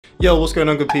Yo, what's going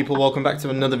on, good people? Welcome back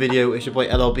to another video. It's your boy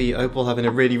LLB. I hope you're all having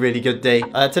a really good day.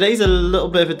 Today's a little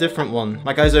bit of a different one.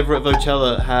 My guys over at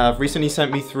Vocella have recently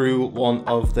sent me through one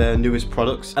of their newest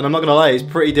products, and I'm not gonna lie, it's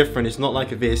pretty different. It's not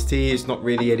like a VST, it's not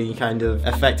really any kind of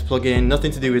effect plugin,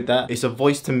 nothing to do with that. It's a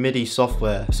voice to MIDI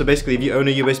software. So basically, if you own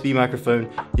a USB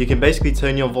microphone, you can basically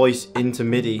turn your voice into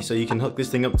MIDI. So you can hook this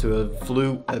thing up to a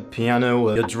flute, a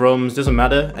piano, your drums, doesn't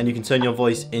matter, and you can turn your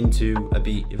voice into a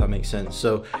beat, if that makes sense.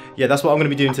 So yeah, that's what I'm gonna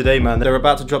be doing today, man. They're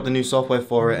about to drop the new software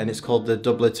for it, and it's called the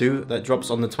Dubler 2 that drops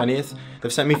on the 20th.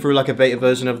 They've sent me through like a beta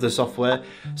version of the software.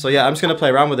 So yeah, I'm just gonna play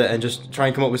around with it and just try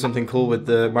and come up with something cool with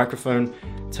the microphone,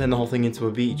 turn the whole thing into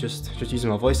a beat, just using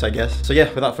my voice, I guess. So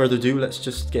yeah, without further ado, let's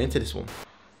just get into this one.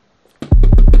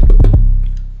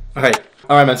 Alright,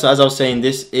 man, so as I was saying,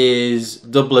 this is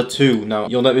Dubler 2. Now,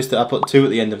 you'll notice that I put 2 at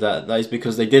the end of that. That is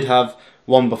because they did have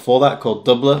one before that called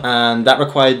Dubler, and that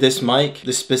required this mic,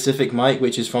 this specific mic,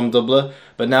 which is from Dubler.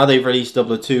 But now they've released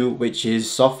Dubler 2, which is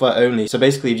software only. So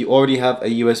basically, if you already have a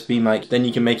USB mic, then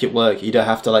you can make it work. You don't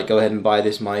have to like go ahead and buy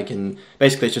this mic, and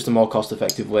basically it's just a more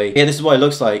cost-effective way. Yeah, this is what it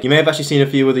looks like. You may have actually seen a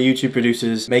few other YouTube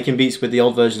producers making beats with the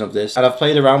old version of this, and I've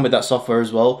played around with that software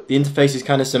as well. The interface is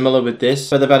kind of similar with this,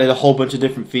 but they've added a whole bunch of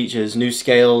different features, new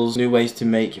scales, new ways to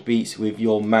make beats with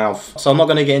your mouth. So I'm not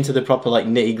going to get into the proper like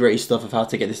nitty-gritty stuff of how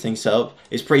to get this thing set up.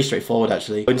 It's pretty straightforward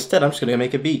actually. But instead, I'm just going to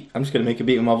make a beat. I'm just going to make a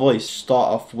beat with my voice. Start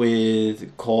off with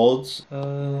chords.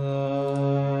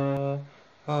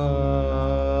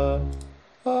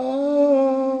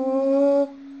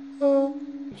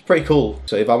 It's pretty cool.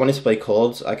 So if I wanted to play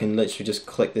chords, I can literally just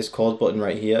click this chord button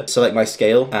right here, select my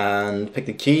scale and pick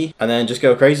the key, and then just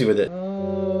go crazy with it.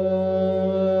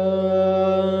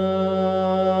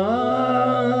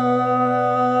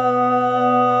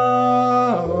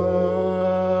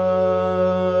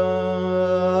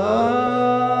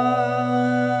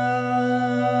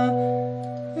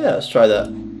 Yeah, let's try that.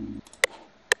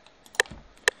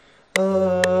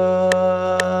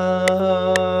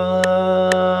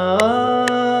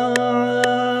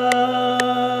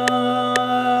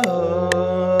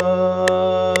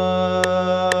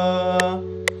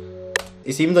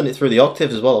 It's even done it through the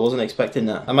octaves as well. I wasn't expecting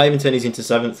that. I might even turn these into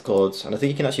 7th chords, and I think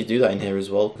you can actually do that in here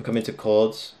as well. We come into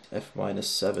chords,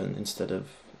 F-7 instead of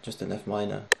just an F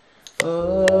minor.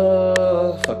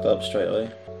 Fucked up straight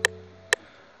away.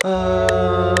 I'm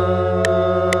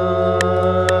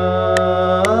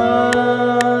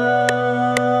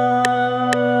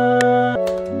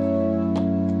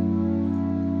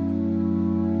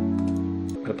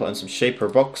gonna put in some shaper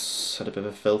box, add a bit of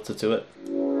a filter to it.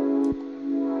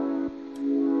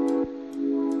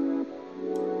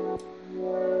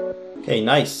 Okay,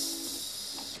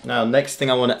 nice. Now, next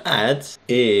thing I want to add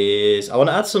is I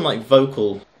want to add some like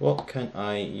vocal. What can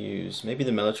I use? Maybe the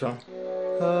Mellotron.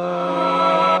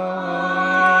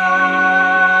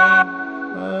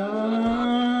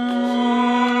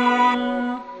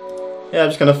 Yeah, I'm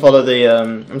just gonna follow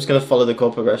the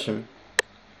chord progression.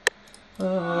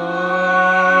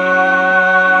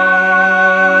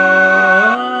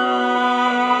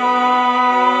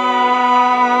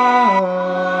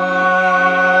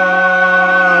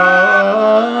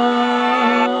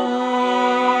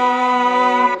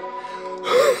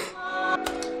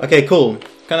 Okay, cool.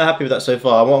 Kind of happy with that so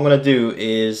far. What I'm going to do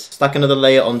is stack another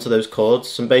layer onto those chords,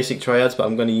 some basic triads, but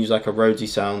I'm going to use like a Rhodesy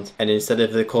sound, and instead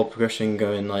of the chord progression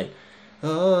going like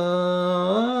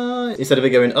instead of it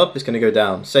going up, it's going to go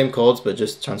down. Same chords, but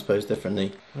just transposed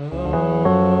differently.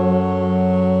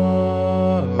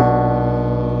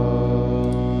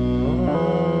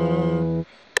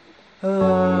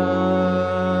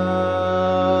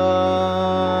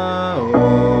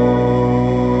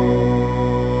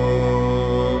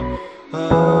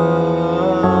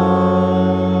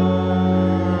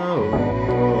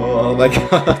 Oh my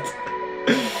god.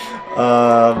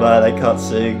 Oh man, I can't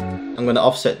sing. I'm gonna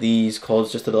offset these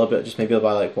chords just a little bit, just maybe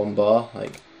by like 1 bar,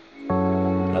 like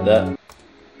that.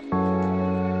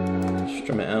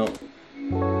 Strum it out.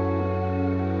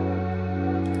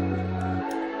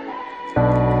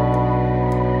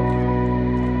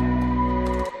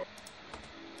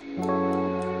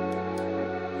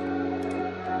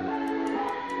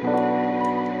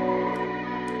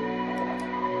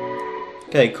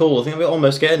 Okay, cool. I think we're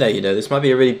almost getting there, you know. This might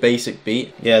be a really basic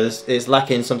beat. Yeah, it's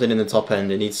lacking something in the top end.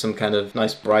 It needs some kind of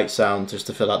nice bright sound just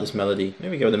to fill out this melody.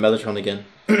 Maybe go with the Mellotron again.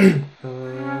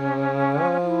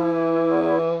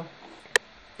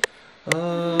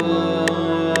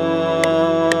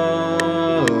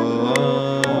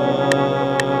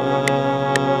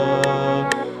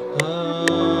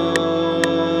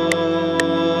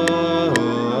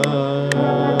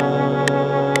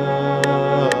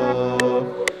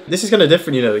 This is kind of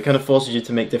different, you know. It kind of forces you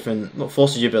to make different, not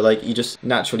forces you, but like you just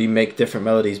naturally make different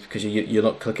melodies because you're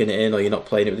not clicking it in or you're not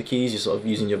playing it with the keys. You're sort of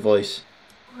using your voice.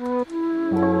 Oh,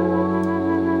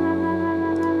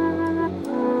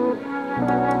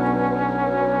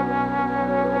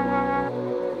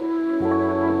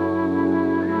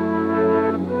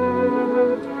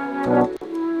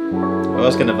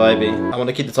 that's kind of vibey. I want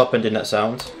to keep the top end in that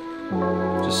sound.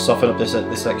 Just soften up this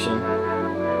section.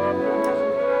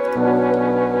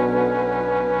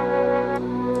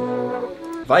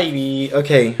 Vibey.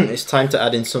 Okay, it's time to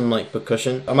add in some like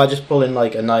percussion. I might just pull in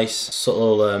like a nice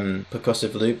subtle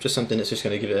percussive loop, just something that's just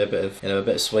going to give it a bit of, you know, a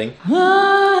bit of swing.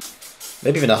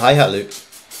 Maybe even a hi-hat loop.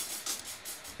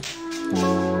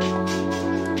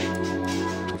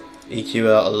 EQ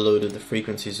out a load of the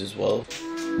frequencies as well.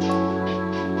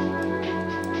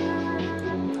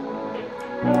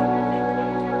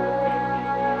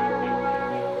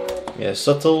 Yeah,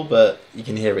 subtle, but you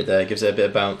can hear it there. It gives it a bit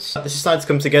of bounce. This is starting to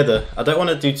come together. I don't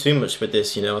want to do too much with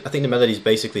this, you know. I think the melody's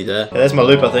basically there. Yeah, there's my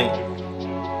loop, I think.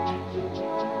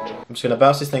 I'm just going to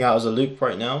bounce this thing out as a loop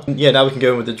right now. Yeah, now we can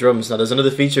go in with the drums. Now there's another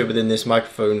feature within this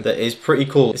microphone that is pretty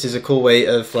cool. This is a cool way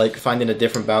of like finding a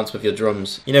different bounce with your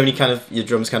drums. You know when your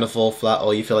drums kind of fall flat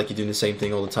or you feel like you're doing the same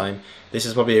thing all the time. This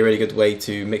is probably a really good way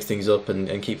to mix things up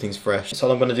and keep things fresh. So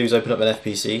all I'm going to do is open up an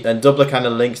FPC. Then Dubler kind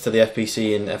of links to the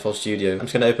FPC in FL Studio. I'm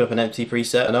just going to open up an empty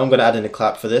preset. And now I'm going to add in a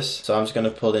clap for this. So I'm just going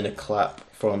to pull in a clap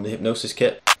from the Hypnosis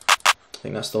kit. I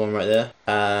think that's the one right there.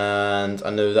 And I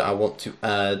know that I want to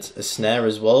add a snare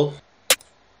as well.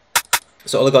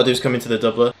 So all I gotta do is come into the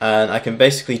Dubler and I can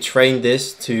basically train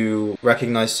this to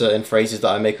recognize certain phrases that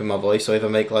I make with my voice. So if I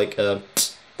make like a,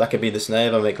 that could be the snare.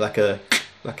 If I make like a,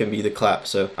 that can be the clap.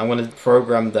 So I'm going to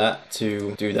program that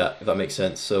to do that, if that makes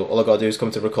sense. So all I gotta do is come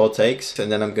to record takes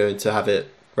and then I'm going to have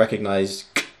it recognized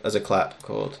as a clap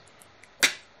chord.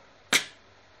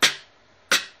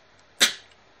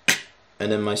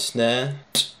 And then my snare.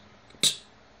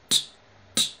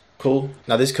 Cool.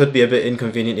 Now this could be a bit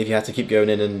inconvenient if you have to keep going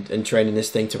in and training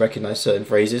this thing to recognize certain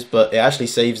phrases, but it actually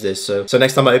saves this. So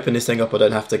next time I open this thing up, I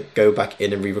don't have to go back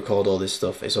in and re-record all this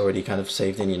stuff. It's already kind of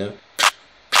saved in, you know.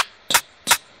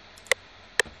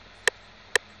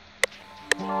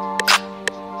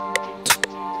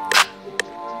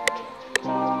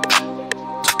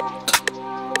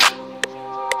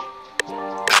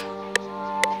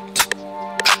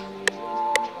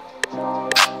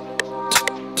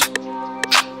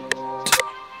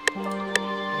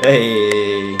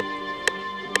 Hey.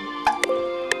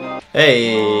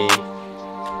 Hey.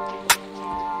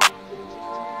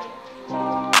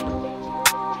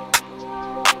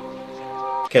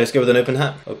 Okay, let's go with an open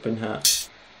hat. Open hat.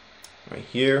 Right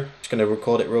here. Just gonna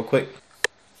record it real quick.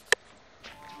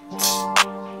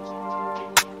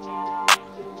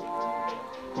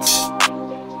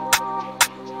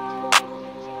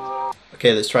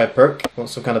 Okay, let's try a perk. Want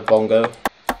some kind of bongo.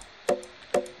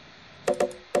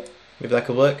 Maybe that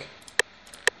could work.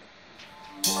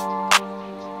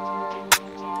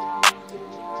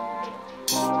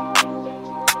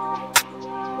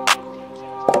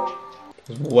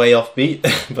 It's way off beat,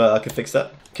 but I can fix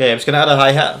that. Okay, I'm just going to add a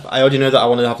hi-hat. I already know that I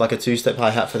want to have like a two-step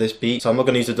hi-hat for this beat, so I'm not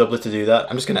going to use a doubler to do that.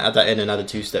 I'm just going to add that in and add a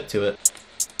two-step to it.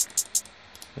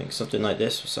 I think something like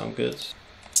this will sound good.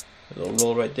 A little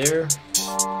roll right there.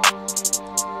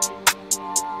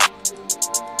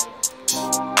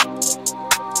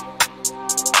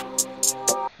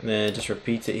 And then just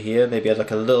repeat it here, maybe add like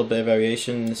a little bit of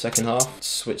variation in the second half.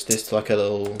 Switch this to like a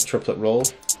little triplet roll.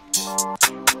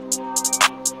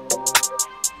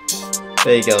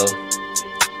 There you go.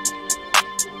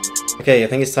 Okay, I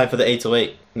think it's time for the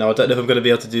 808. Now I don't know if I'm going to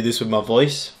be able to do this with my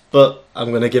voice, but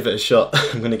I'm going to give it a shot.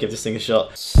 I'm going to give this thing a shot.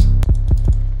 I'm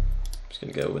just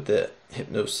going to go with the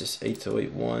Hypnosis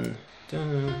 808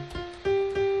 Dun,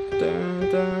 dun,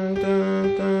 dun,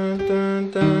 dun, dun, dun,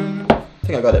 dun. I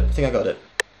think I got it. I think I got it.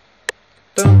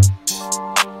 Dun,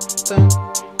 dun,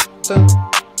 dun,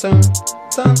 dun,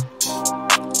 dun,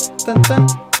 dun, dun,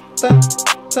 dun,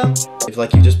 dun. If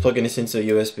like you're just plugging this into a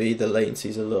USB, the latency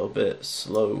is a little bit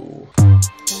slow.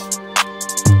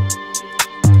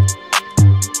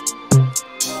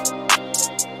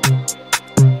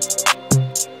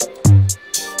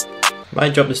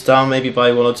 Might drop this down maybe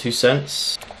by 1 or 2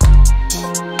 cents.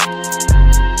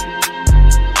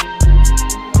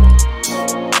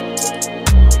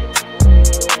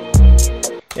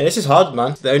 Yeah, this is hard,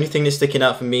 man. The only thing that's sticking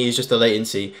out for me is just the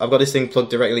latency. I've got this thing plugged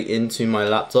directly into my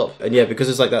laptop, and yeah, because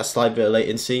it's like that slight bit of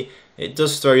latency, it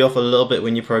does throw you off a little bit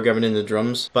when you're programming in the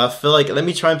drums. But I feel like, let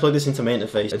me try and plug this into my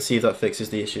interface and see if that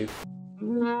fixes the issue.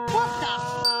 What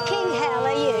the king hell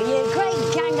are you? You great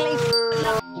gangly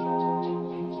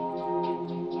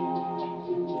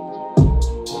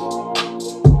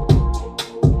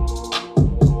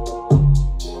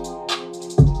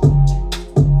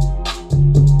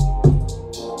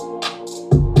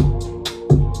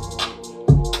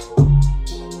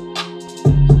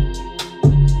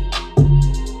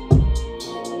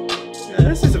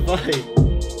right.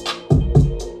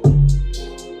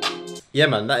 Yeah,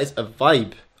 man, that is a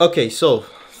vibe. Okay, so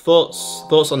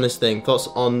thoughts on this thing, thoughts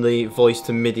on the voice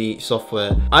to MIDI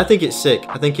software. I think it's sick.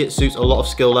 I think it suits a lot of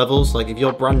skill levels. Like if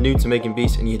you're brand new to making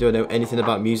beats and you don't know anything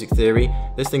about music theory,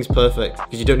 this thing's perfect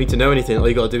because you don't need to know anything. All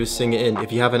you gotta do is sing it in.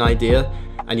 If you have an idea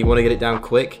and you want to get it down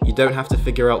quick, you don't have to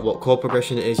figure out what chord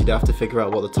progression it is, you don't have to figure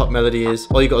out what the top melody is.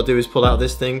 All you gotta do is pull out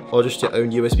this thing or just your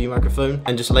own USB microphone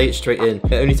and just lay it straight in.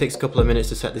 It only takes a couple of minutes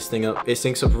to set this thing up. It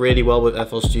syncs up really well with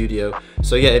FL Studio.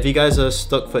 So yeah, if you guys are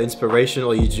stuck for inspiration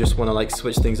or you just want to like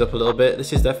switch things up a little bit,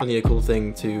 this is definitely a cool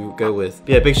thing to go with. But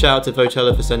yeah, big shout out to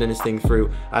Vocella for sending this thing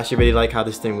through. I actually really like how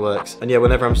this thing works. And yeah,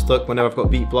 whenever I'm stuck, whenever I've got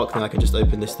beat block, then I can just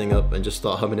open this thing up and just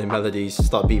start humming in melodies,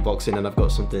 start beatboxing, and I've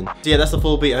got something. So yeah, that's the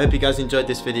full beat. I hope you guys enjoyed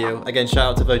this video. Again,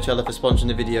 shout out to Vocella for sponsoring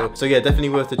the video. So yeah, definitely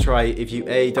worth a try if you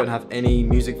A, don't have any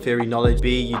music theory knowledge,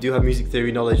 B, you do have music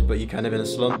theory knowledge but you're kind of in a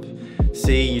slump,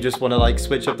 C, you just want to like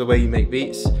switch up the way you make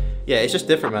beats. Yeah, it's just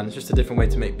different, man. It's just a different way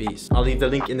to make beats. I'll leave the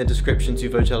link in the description to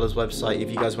Vocella's website if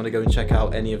you guys want to go and check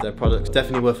out any of their products.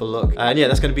 Definitely worth a look. And yeah,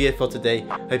 that's going to be it for today.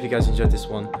 Hope you guys enjoyed this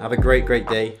one. Have a great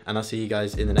day, and I'll see you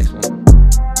guys in the next one.